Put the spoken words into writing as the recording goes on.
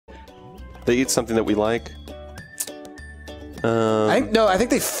They eat something that we like. I think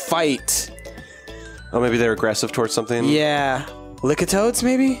they fight. Oh, maybe they're aggressive towards something? Yeah. Licatoads,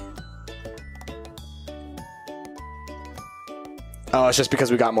 maybe? Oh, it's just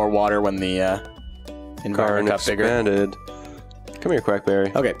because we got more water when the environment got bigger. Expanded. Come here,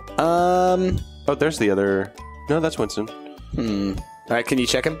 Quackberry. Okay. Oh, there's the other... No, that's Winston. All right, can you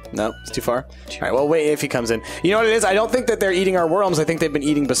check him? No, it's too far. All right, well, wait if he comes in. You know what it is? I don't think that they're eating our worms. I think they've been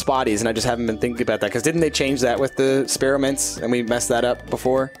eating Bespotties, and I just haven't been thinking about that. Because didn't they change that with the sparrow mints, and we messed that up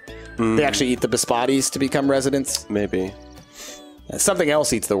before? They actually eat the Bespotties to become residents. Maybe. Something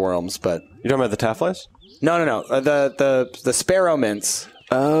else eats the worms, but... You talking about the tafflies? No. The sparrow mints.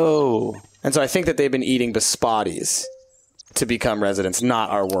 Oh. And so I think that they've been eating Bespotties to become residents,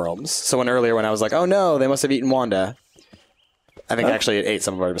 not our worms. So earlier when I was like, oh no, they must have eaten Wanda, I think actually it ate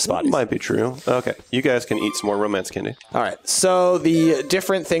some of our Bespotties. Might be true. Okay, you guys can eat some more romance candy. All right, so the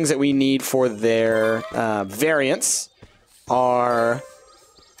different things that we need for their variants are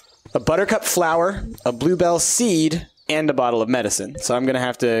a buttercup flower, a bluebell seed, and a bottle of medicine. So I'm going to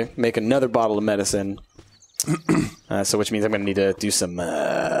have to make another bottle of medicine. So which means I'm going to need to do some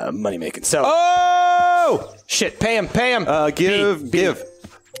money making. So, Oh! Shit, pay him. Give.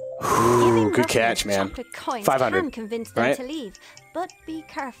 Ooh, good catch, man. 500. Can convince them right? to leave, but be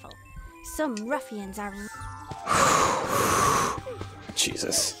careful. Some ruffians are.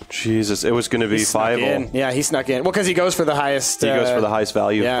 Jesus, it was going to be 5. Yeah, he snuck in. Well, because he goes for the highest. He goes for the highest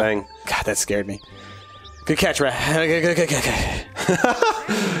value thing. God, that scared me. Good catch, Rat.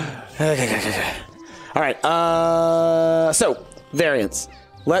 All right. So variants.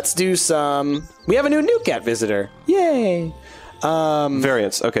 Let's do some. We have a new cat visitor. Yay!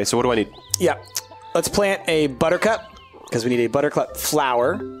 Variants. Okay, so what do I need? Yeah. Let's plant a buttercup because we need a buttercup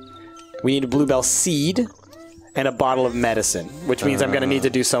flower. We need a bluebell seed and a bottle of medicine, which means I'm going to need to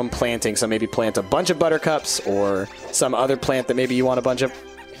do some planting. So maybe plant a bunch of buttercups or some other plant that maybe you want a bunch of,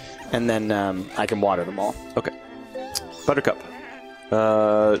 and then I can water them all. Okay. Buttercup.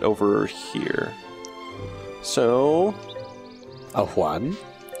 Over here. So A 1,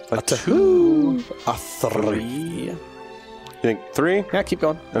 a 2, a 3. You think 3? Yeah, keep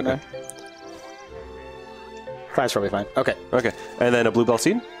going. Okay. 5's probably fine. Okay. Okay. And then a bluebell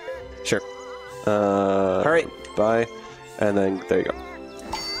seed? Sure. All right. Bye. And then there you go.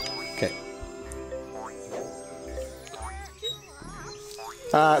 Okay.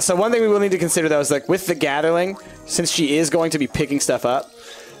 So one thing we will need to consider, though, is like with the gatherling, since she is going to be picking stuff up,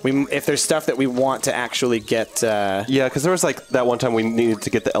 if there's stuff that we want to actually get... Yeah, because there was like that one time we needed to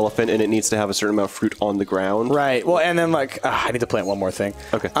get the elephant and it needs to have a certain amount of fruit on the ground. Right. Well, and then like... I need to plant one more thing.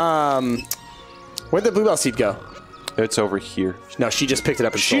 Okay. Where'd the bluebell seed go? It's over here. No, she just picked it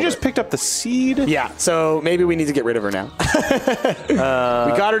up and She sold just it. picked up the seed? Yeah, so maybe we need to get rid of her now. We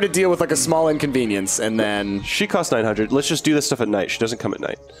got her to deal with like a small inconvenience, and then... She costs 900. Let's just do this stuff at night. She doesn't come at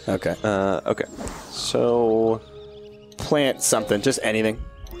night. Okay. Okay. So... Plant something, just anything.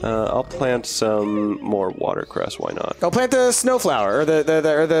 I'll plant some more watercress. Why not? I'll plant the snowflower, or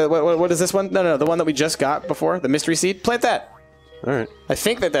the what is this one? No, the one that we just got before, the mystery seed. Plant that. All right. I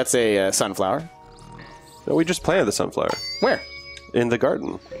think that's a sunflower. No, we just planted the sunflower. Where? In the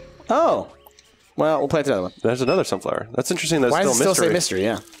garden. Oh. Well, we'll plant another one. There's another sunflower. That's interesting. That's Why still does it mystery. still say mystery?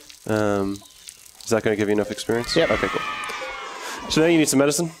 Yeah. Is that going to give you enough experience? Yep. Okay, cool. So now you need some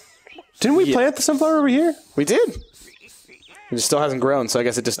medicine. Didn't we plant the sunflower over here? We did. It just still hasn't grown, so I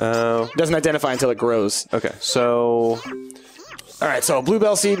guess it just doesn't identify until it grows. Okay, so... All right, so a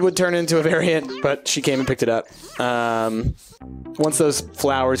bluebell seed would turn into a variant, but she came and picked it up. Once those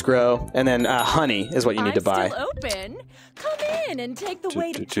flowers grow, and then honey is what you need to buy. Still open. Come in and take the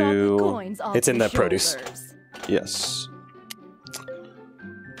weight of do. chocolate coins off It's in your the produce. shoulders. Yes.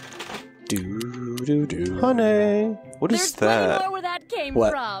 Do. Honey. What is There's plenty that? more where that came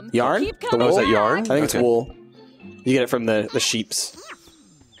What? from. Yarn? Keep The coming wool? Oh, is that back. yarn? I think it's Okay. wool. You get it from the sheeps.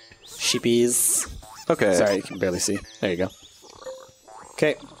 Sheepies. Okay. Sorry, you can barely see. There you go.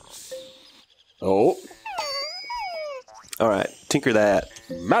 Okay. Oh. All right. Tinker that.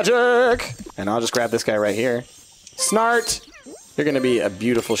 Magic! And I'll just grab this guy right here. Snart! You're going to be a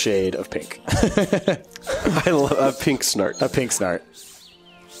beautiful shade of pink. I love a pink snart. A pink snart.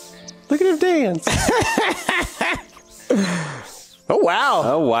 Look at him dance. Oh, wow.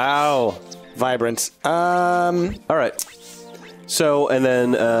 Oh, wow. Vibrant. All right. So, and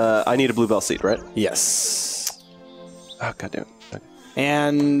then I need a bluebell seed, right? Yes. Oh, goddamn. Okay.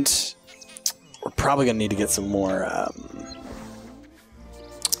 And we're probably going to need to get some more,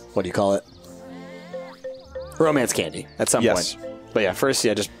 what do you call it? Romance candy at some Yes. point. But yeah, first,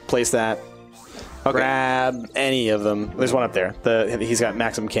 just place that. Grab any of them. There's one up there. He's got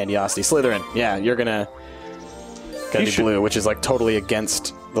maximum candiosity. Slytherin. Yeah, you're gonna be blue, which is like totally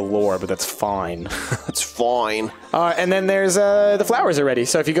against the lore, but that's fine. That's fine. And then there's the flowers are ready.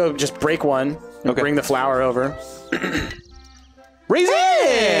 So if you go just break one and bring the flower over. Raisin!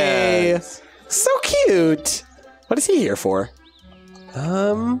 Hey! So cute. What is he here for?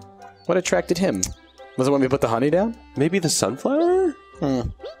 What attracted him? Was it when we put the honey down? Maybe the sunflower?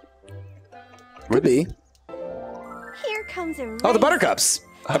 Could be. Here comes a Oh, the buttercups.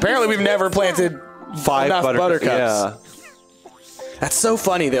 Apparently we've never planted 5 enough buttercups. Yeah. That's so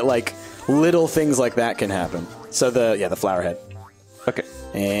funny that like little things like that can happen. So the flower head. Okay.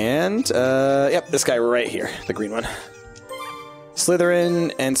 And yep, this guy right here, the green one.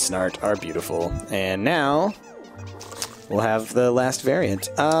 Slytherin and Snart are beautiful. And now we'll have the last variant.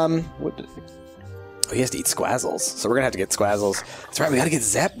 He has to eat Squazzles, so we're gonna have to get Squazzles. That's right, we gotta get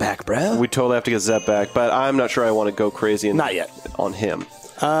Zep back, bro. We totally have to get Zep back, but I'm not sure I want to go crazy Not yet. on him.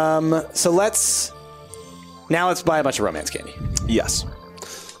 So let's buy a bunch of romance candy. Yes.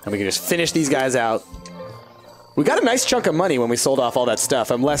 And we can just finish these guys out. We got a nice chunk of money when we sold off all that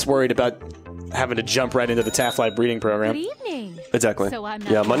stuff. I'm less worried about having to jump right into the Taffly breeding program. Good evening. Exactly. So I'm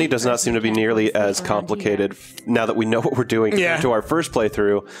not Yeah, money does not seem to be nearly as complicated now that we know what we're doing compared to our first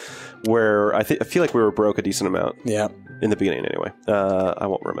playthrough, where I feel like we were broke a decent amount. Yeah. In the beginning, anyway. I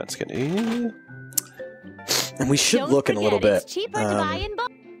want romance candy. And we should look in a little bit It's cheaper to buy in bulk.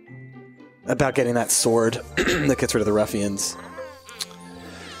 about getting that sword that gets rid of the ruffians.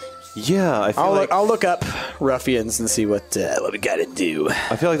 Yeah, I feel I'll look up ruffians and see what we gotta do.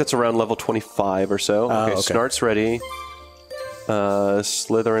 I feel like that's around level 25 or so. Okay, okay. Snart's ready.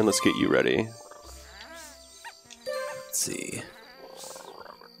 Slytherin, let's get you ready. Let's see.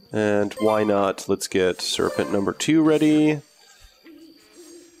 And why not? Let's get Serpent number 2 ready.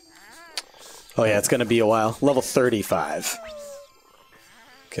 Oh yeah, it's gonna be a while. Level 35.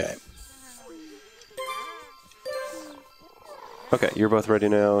 Okay. Okay, you're both ready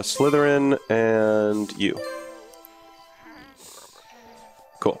now. Slytherin and you.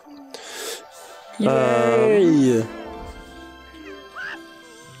 Cool. Yay!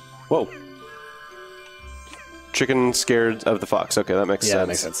 Whoa. Chicken scared of the fox. Okay, that makes sense. Yeah, that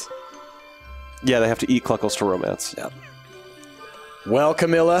makes sense. Yeah, they have to eat Cluckles to romance. Yep. Well,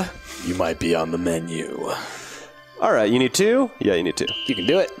 Camilla, you might be on the menu. All right, you need 2? Yeah, you need 2. You can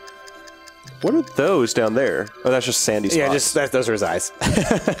do it. What are those down there? Oh, that's just sandy spots. Yeah, just those are his eyes.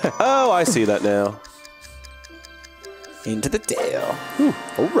 Oh, I see that now. Into the tail.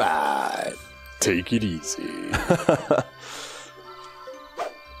 All right. Take it easy.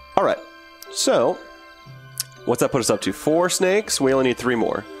 All right. So, what's that put us up to? 4 snakes? We only need 3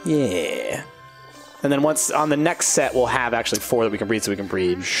 more. Yeah. And then once on the next set, we'll have actually 4 that we can breed, so we can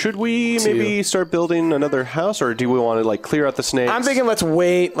breed. Should we maybe start building another house, or do we want to like clear out the snakes? I'm thinking let's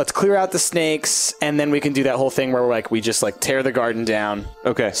wait, let's clear out the snakes, and then we can do that whole thing where we just tear the garden down.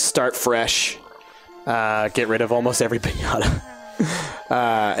 Okay. Start fresh. Get rid of almost every pinata.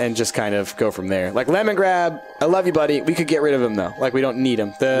 And just kind of go from there. Like Lemongrab, I love you, buddy. We could get rid of him though. Like we don't need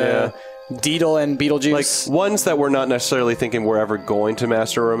him. The Deedle and Beetlejuice. Like ones that we're not necessarily thinking we're ever going to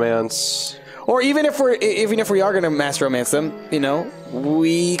master romance. Or even if we are going to master romance them,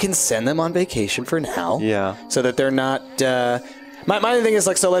 we can send them on vacation for now. Yeah. So that they're not. My other thing is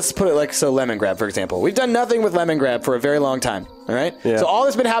so let's put it Lemongrab, for example. We've done nothing with Lemongrab for a very long time. All right. Yeah. So all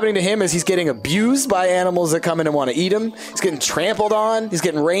that's been happening to him is he's getting abused by animals that come in and want to eat him. He's getting trampled on. He's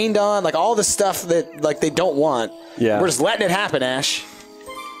getting rained on. Like all the stuff that they don't want. Yeah. We're just letting it happen, Ash.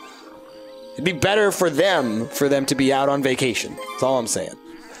 It'd be better for them to be out on vacation. That's all I'm saying.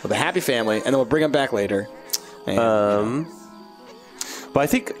 With a happy family, and then we'll bring them back later. And,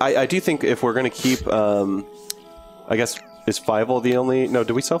 But I do think if we're going to keep, I guess, is Fievel the only... No,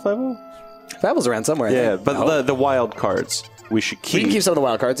 do we sell Fievel? Fievel's around somewhere. I Yeah, think. but the wild cards we should keep. We can keep some of the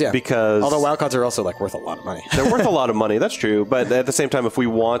wild cards, yeah. Because... Although wild cards are also worth a lot of money. They're worth a lot of money, that's true. But at the same time, if we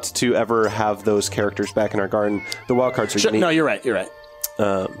want to ever have those characters back in our garden, the wild cards are unique. No, you're right.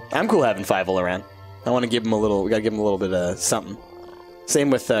 I'm cool having Fievel around. I want to give him we got to give him a little bit of something.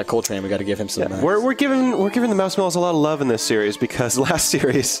 Same with Coltrane. We got to give him some. We're giving the Mouse Smells a lot of love in this series because last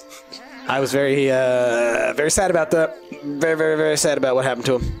series, I was very sad about that. Very, very, very sad about what happened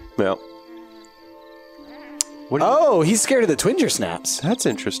to him. Yeah. He's scared of the Twinger Snaps. That's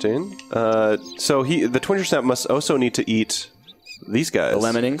interesting. So the Twinger Snap must also need to eat these guys. The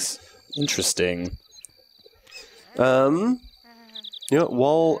Lemonings. Interesting. Can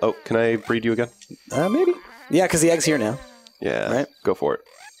I breed you again? Maybe. Yeah, because the egg's here now. Yeah. Right. Go for it.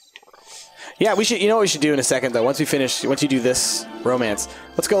 Yeah, we should. You know what we should do in a second though. Once you do this romance,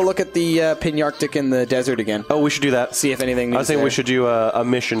 let's go look at the Pinarctic in the desert again. Oh, we should do that. See if anything. I was thinking we should do a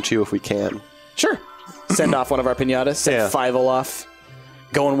mission too if we can. Sure. Send off one of our pinatas. Send Fievel off.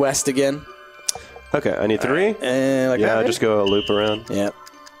 Going west again. Okay, I need 3. Just go a loop around. Yep.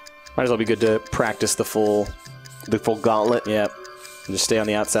 Might as well be good to practice the full gauntlet. Yep. And just stay on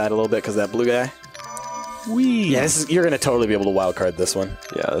the outside a little bit because that blue guy. Whee! Yeah, you're going to totally be able to wild card this one.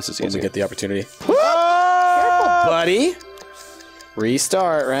 Yeah, this is easy. Once we get the opportunity. Careful, buddy.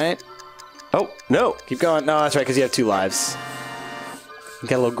 Restart, right? Oh, no. Keep going. No, that's right, because you have 2 lives. You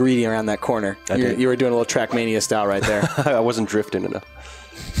got a little greedy around that corner. You were doing a little Trackmania style right there. I wasn't drifting enough.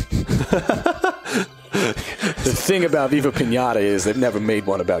 The thing about Viva Pinata is they've never made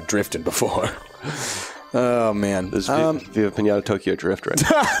one about drifting before. Oh, man. This is Viva Pinata Tokyo Drift, right?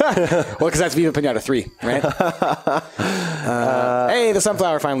 Well, because that's Viva Pinata 3, right? Hey, the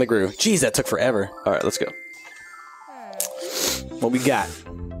sunflower finally grew. Jeez, that took forever. All right, let's go. What we got?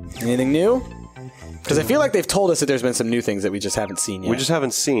 Anything new? Because I feel like they've told us that there's been some new things that we just haven't seen yet. We just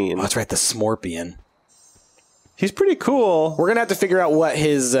haven't seen. Oh, that's right, the Smorpion. He's pretty cool. We're going to have to figure out what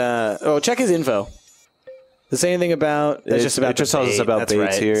his... check his info. Does it say anything about... It just tells us about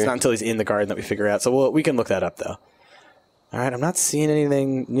baits here. It's not until he's in the garden that we figure out. So we can look that up, though. All right, I'm not seeing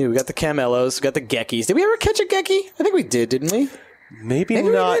anything new. We got the Camellos. We got the Geckis. Did we ever catch a Gecki? I think we did, didn't we? Maybe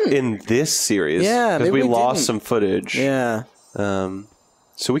not in this series. Yeah, because maybe we we lost didn't. some footage. Yeah.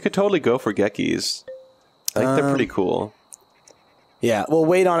 So we could totally go for Geckis. I think they're pretty cool. Yeah, we'll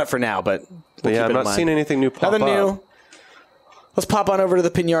wait on it for now, but we'll keep I'm it in not mind. seeing anything new pop Nothing up. new. Let's pop on over to the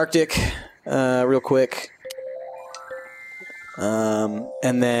Pinarctic real quick.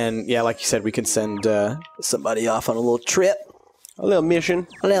 And then, yeah, like you said, we can send somebody off on a little trip. A little mission.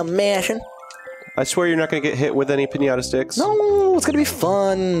 A little mission. I swear you're not going to get hit with any pinata sticks. No, it's going to be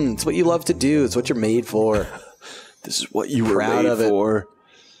fun. It's what you love to do. It's what you're made for. This is what you were Proud made of it. for.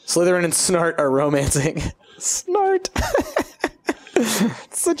 Slytherin and Snart are romancing. Snart.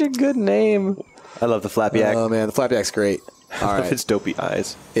 Such a good name. I love the Flapjack. Oh, man, the Flapjack's great. All I love right. his dopey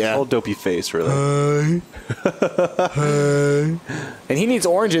eyes. Yeah. Whole dopey face, really. And he needs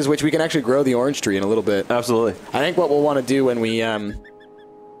oranges, which we can actually grow the orange tree in a little bit. Absolutely. I think what we'll want to do when we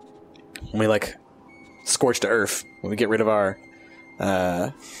like scorch to earth, when we get rid of our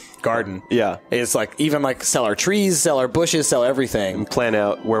garden, is like even like sell our trees, sell our bushes, sell everything. And plan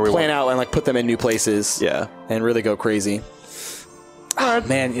out where we want. Plan out and like put them in new places. Yeah. And really go crazy.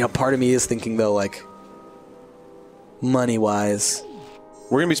 Man, part of me is thinking though, like money-wise,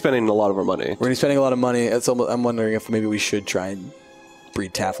 we're going to be spending a lot of our money. we're gonna be spending a lot of money. I'm wondering if maybe we should try and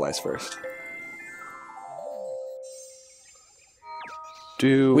breed tafflies first.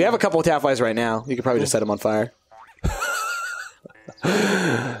 We have a couple of tafflies right now. You could probably just set them on fire.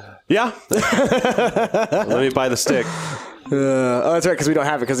 Yeah. Let me buy the stick. Oh, that's right, because we don't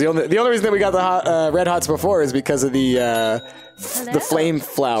have it. Because the only reason that we got the red hots before is because of the flame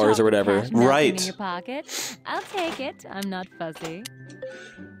flowers or whatever. Right. In your pocket. I'll take it. I'm not fussy.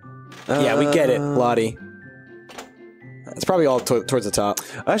 Yeah, we get it, Lottie. It's probably all towards the top.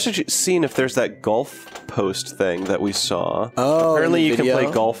 I should seen if there's that golf post thing that we saw. Oh, apparently in the you can video?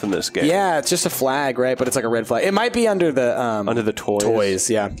 play golf in this game. Yeah, it's just a flag, right? But it's like a red flag. It might be under the toys. Toys,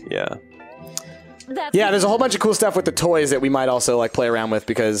 yeah. Yeah. Yeah, there's a whole bunch of cool stuff with the toys that we might also like play around with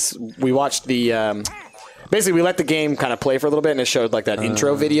because we watched the basically we let the game kind of play for a little bit and it showed like that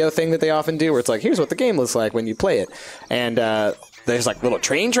intro video thing that they often do where it's like here's what the game looks like when you play it. And there's like little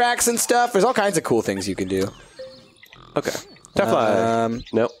train tracks and stuff. There's all kinds of cool things you can do. Okay. Taffly.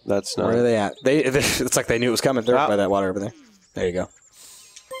 Nope, that's not. Where are they at? It's like they knew it was coming. They're up by that water over there. There you go.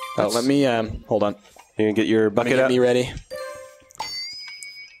 Oh, let me hold on. You can get your bucket Get up. me ready.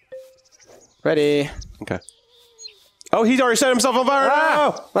 Ready. Okay. Oh, he's already set himself on fire.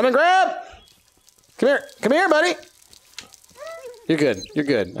 Ah, let me grab. Come here, buddy. You're good. You're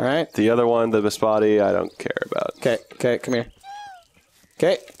good. All right. The other one, the Bispati, I don't care about. Okay. Come here.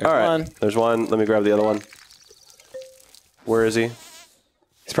 Okay. All right. One. There's one. Let me grab the other one. Where is he?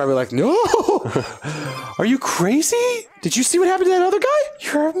 He's probably like, no. Are you crazy? Did you see what happened to that other guy?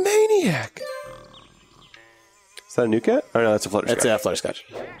 You're a maniac. Is that a new cat? Oh no, that's a flutterscotch. That's a flutterscotch.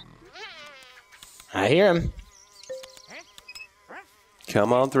 I hear him.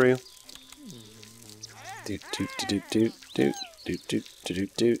 Come on through.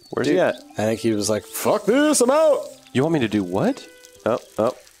 Where's he at? I think he was like, fuck this, I'm out. You want me to do what? Oh,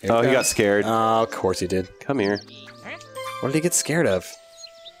 he got scared. Oh, of course he did. Come here. What did he get scared of?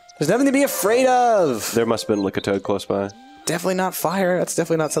 There's nothing to be afraid of. There must have been Lickatoad close by. Definitely not fire. That's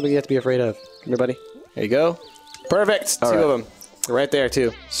definitely not something you have to be afraid of. Come here, buddy. There you go. Perfect. Two of them. They're right there,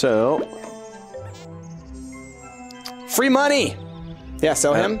 too. So, Free money. Yeah,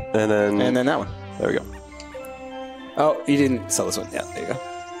 sell him. And then that one. There we go. Oh, you didn't sell this one. Yeah, there you go.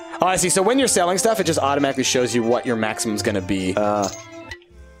 Oh, I see. So when you're selling stuff, it just automatically shows you what your maximum's going to be. Puzzle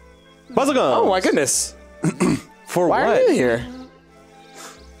gum. Oh, my goodness. For Why what? are you here?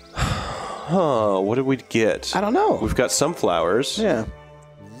 Huh, what did we get? I don't know. We've got sunflowers. Yeah.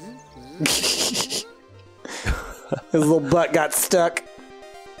 His little butt got stuck.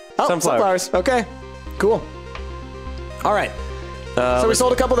 Oh, sunflowers. Okay. Cool. All right. So we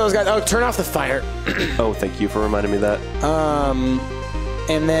sold a couple of those guys. Oh, turn off the fire. Oh, thank you for reminding me of that.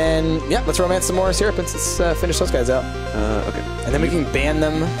 And then, yeah, let's romance some more syrup and let's finish those guys out. Okay. And then we can ban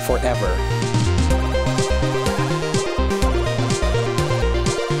them forever.